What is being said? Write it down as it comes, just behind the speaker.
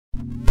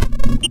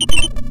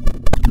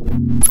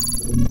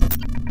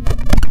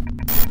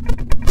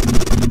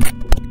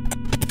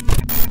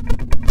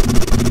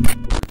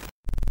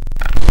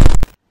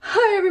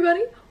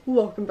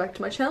welcome back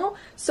to my channel.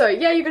 So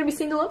yeah, you're gonna be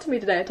seeing a lot to me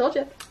today, I told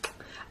you.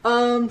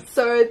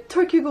 So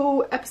Tokyo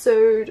Ghoul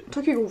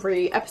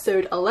Re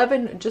episode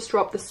 11 just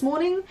dropped this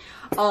morning,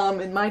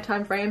 in my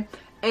time frame,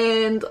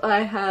 and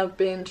I have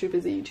been too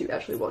busy to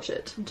actually watch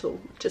it until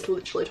just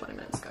literally 20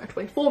 minutes ago,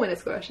 24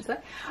 minutes ago I should say.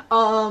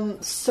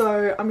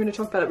 So I'm gonna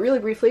talk about it really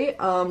briefly.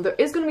 There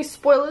is gonna be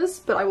spoilers,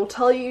 but I will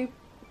tell you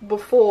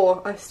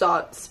before I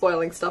start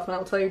spoiling stuff, and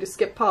I'll tell you to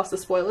skip past the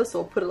spoilers, so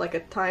I'll put it like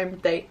a time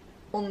date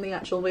on the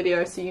actual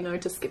video so you know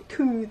to skip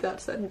to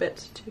that certain bit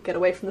to get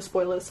away from the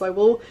spoilers. So I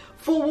will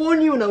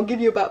forewarn you, and I'll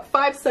give you about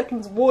 5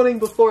 seconds warning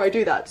before I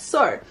do that.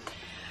 So,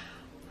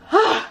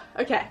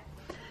 okay.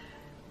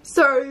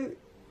 So,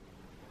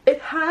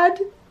 it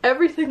had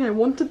everything I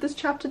wanted this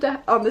chapter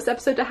to, this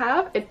episode to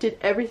have. It did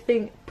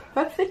everything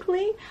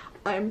perfectly.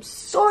 I'm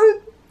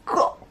so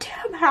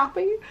goddamn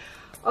happy.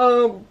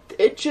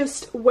 It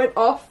just went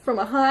off from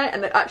a high,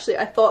 and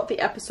I thought the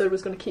episode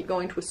was going to keep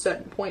going to a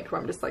certain point where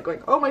I'm just like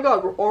going, oh my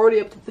god, we're already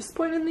up to this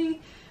point in the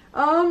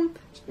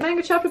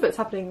manga chapter, but it's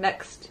happening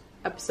next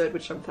episode,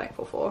 which I'm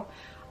thankful for,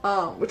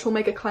 which will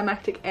make a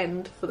climactic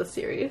end for the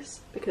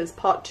series, because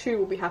part 2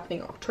 will be happening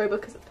in October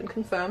because it's been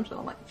confirmed, and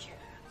I'm like, yes.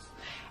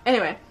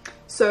 Anyway,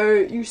 so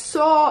you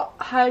saw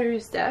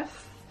Haru's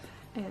death,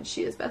 and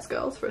she is best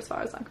girls for as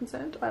far as I'm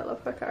concerned. I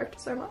love her character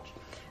so much.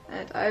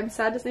 And I'm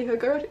sad to see her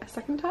go a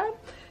second time,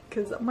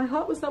 because my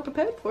heart was not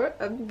prepared for it,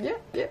 and yeah,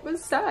 it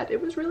was sad.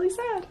 It was really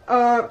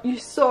sad. You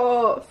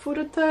saw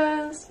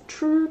Furuta's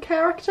true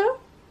character,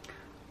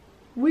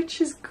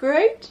 which is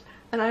great,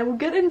 and I will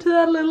get into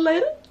that a little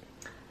later.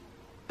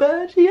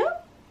 But yeah,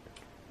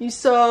 you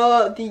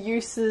saw the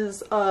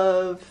uses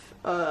of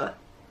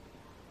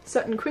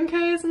certain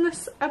Quinkeis in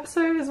this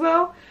episode as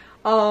well,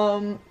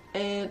 and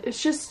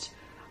it's just...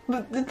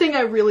 The thing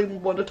I really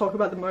want to talk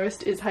about the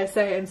most is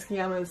Heisei and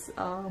Tsukiyama's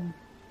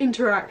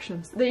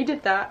interactions. They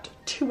did that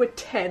to a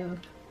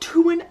 10.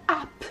 To an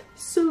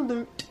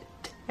absolute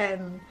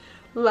 10.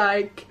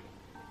 Like,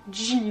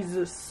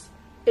 Jesus.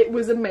 It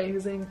was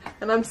amazing.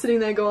 And I'm sitting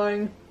there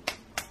going,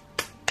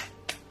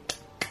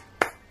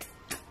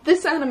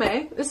 this anime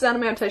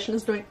adaptation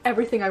is doing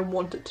everything I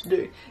want it to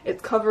do.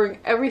 It's covering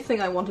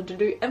everything I wanted to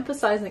do,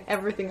 emphasizing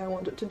everything I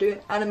want it to do,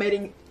 and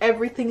animating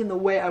everything in the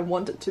way I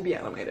want it to be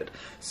animated.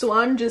 So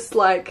I'm just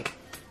like,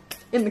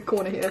 in the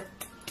corner here.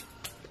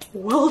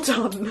 Well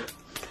done.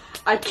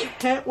 I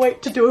can't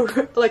wait to do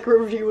a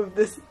review of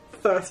this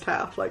first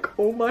half. Like,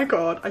 oh my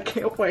god, I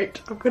can't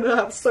wait. I'm gonna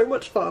have so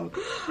much fun.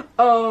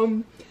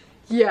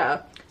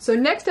 Yeah. So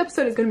next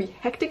episode is gonna be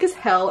hectic as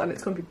hell, and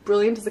it's gonna be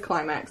brilliant as a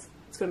climax.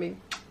 It's gonna be...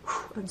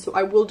 And so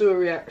I will do a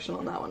reaction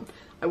on that one.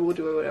 I will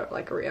do a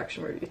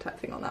reaction review type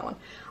thing on that one.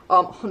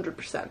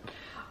 100%.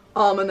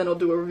 And then I'll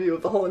do a review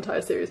of the whole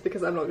entire series,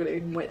 because I'm not going to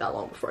even wait that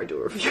long before I do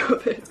a review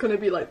of it. It's going to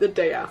be like the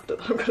day after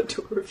that I'm going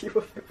to do a review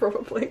of it,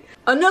 probably.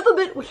 Another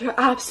bit which I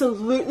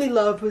absolutely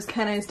loved was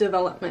Kane's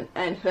development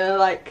and her,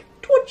 like,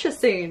 torture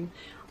scene.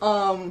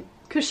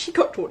 Because she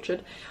got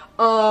tortured.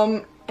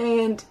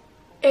 And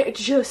it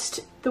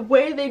just, the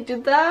way they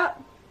did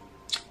that,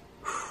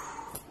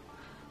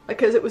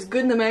 because it was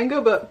good in the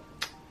manga, but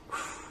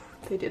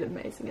they did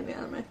amazing in the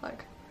anime.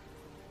 Like,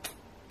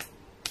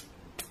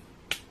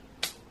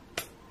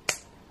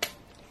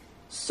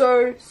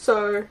 so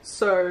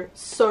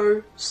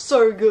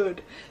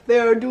good. They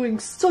are doing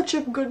such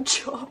a good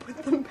job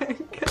with the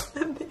manga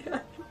and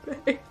the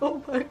anime.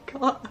 Oh my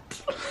god,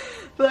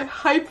 the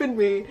hype in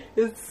me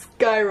is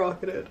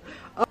skyrocketed.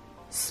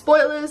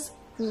 Spoilers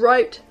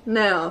right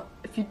now.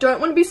 If you don't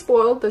want to be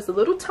spoiled, there's a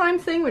little time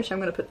thing which I'm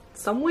going to put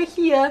somewhere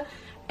here,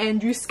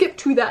 and you skip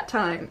to that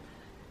time.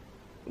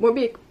 It won't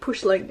be a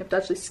push link, you have to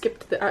actually skip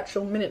to the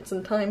actual minutes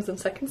and times and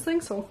seconds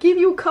thing, so I'll give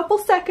you a couple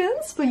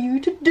seconds for you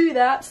to do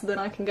that, so then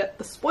I can get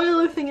the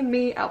spoiler thing in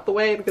me out the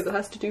way, because it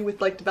has to do with,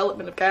 like,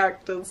 development of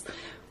characters,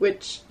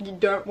 which you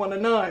don't want to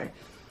know.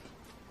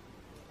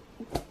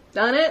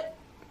 Done it?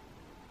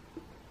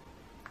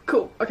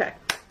 Cool, okay.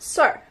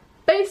 So,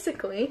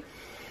 basically,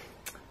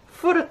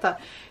 Furuta.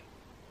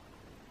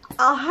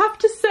 I'll have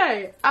to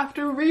say,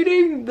 after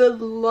reading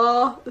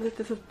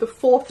the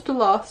fourth to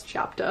last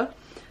chapter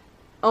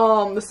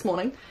this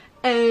morning,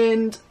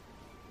 and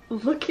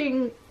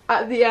looking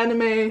at the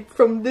anime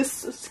from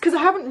this, because I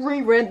haven't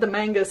reread the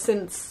manga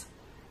since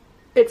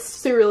its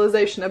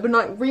serialization. I've been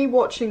like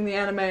rewatching the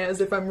anime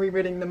as if I'm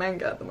rereading the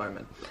manga at the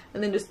moment,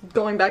 and then just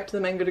going back to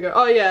the manga to go,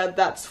 oh yeah,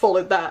 that's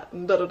followed that,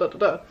 and da da da da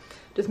da.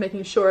 Just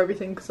making sure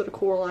everything sort of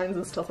core lines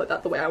and stuff like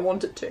that the way I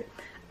want it to.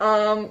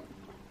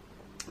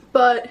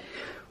 But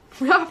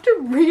after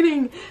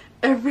reading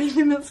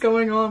everything that's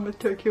going on with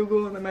Tokyo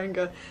Ghoul in the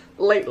manga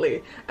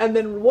lately, and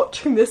then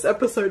watching this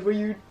episode where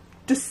you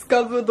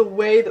discover the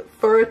way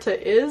that Furuta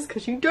is,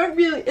 because you don't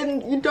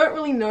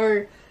really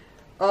know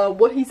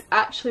what he's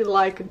actually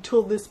like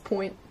until this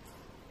point.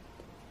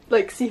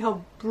 Like, see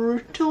how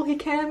brutal he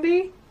can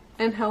be,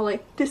 and how,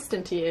 like,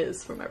 distant he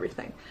is from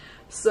everything.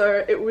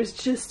 So it was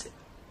just,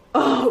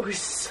 oh, it was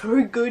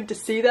so good to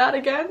see that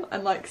again,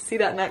 and like see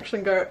that in action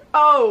and go,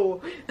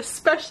 oh,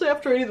 especially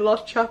after reading the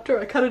last chapter,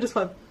 I kind of just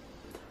went,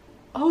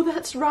 Oh,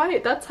 that's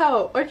right. That's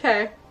how.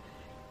 Okay.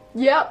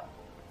 Yep.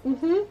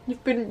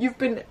 You've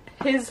been.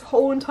 His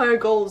whole entire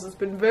goals has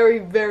been very,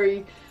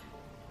 very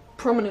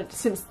prominent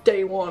since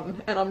day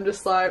one, and I'm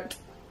just like,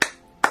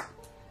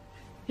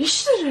 he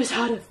should knows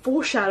how to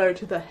foreshadow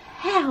to the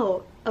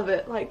hell of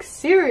it. Like,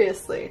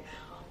 seriously.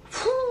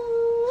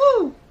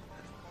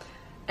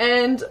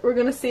 And we're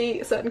gonna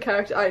see certain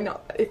characters. I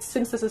know it's,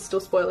 since this is still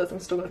spoilers, I'm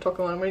still gonna talk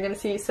on. We're gonna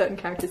see certain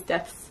characters'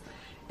 deaths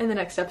in the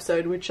next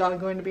episode, which are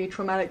going to be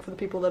traumatic for the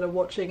people that are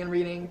watching and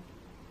reading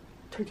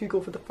Tokyo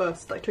Ghoul for the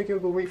first, like Tokyo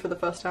Ghoul Re for the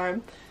first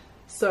time.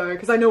 So,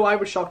 because I know I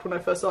was shocked when I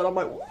first saw it. I'm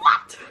like,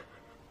 what?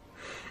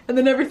 And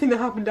then everything that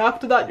happened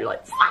after that, you're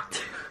like,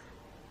 what?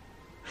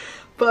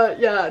 But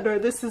yeah, no,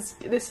 this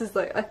is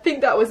like, I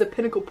think that was a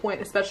pinnacle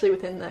point, especially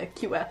within the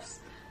QS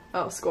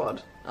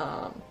squad,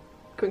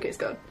 Quinke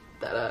squad.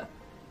 That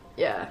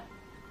yeah,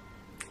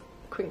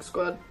 Quink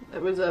squad.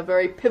 It was a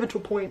very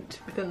pivotal point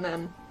within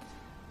them,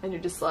 and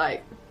you're just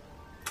like,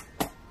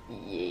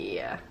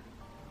 yeah,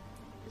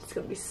 it's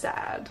gonna be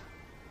sad.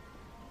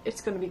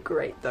 It's gonna be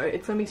great though.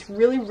 It's gonna be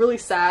really, really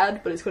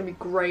sad, but it's gonna be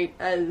great,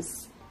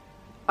 as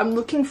I'm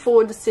looking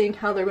forward to seeing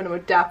how they're gonna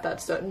adapt that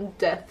certain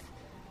death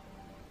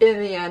in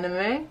the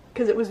anime,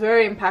 because it was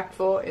very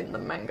impactful in the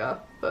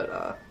manga,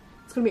 but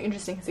it's gonna be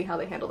interesting to see how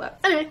they handle that.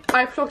 Anyway,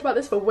 I've talked about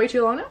this for way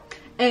too long now,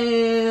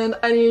 and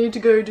I need to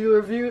go do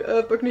a review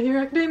of Boku no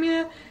Hero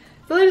Academia,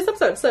 the latest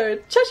episode, so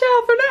ciao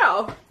ciao for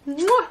now!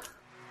 Mwah!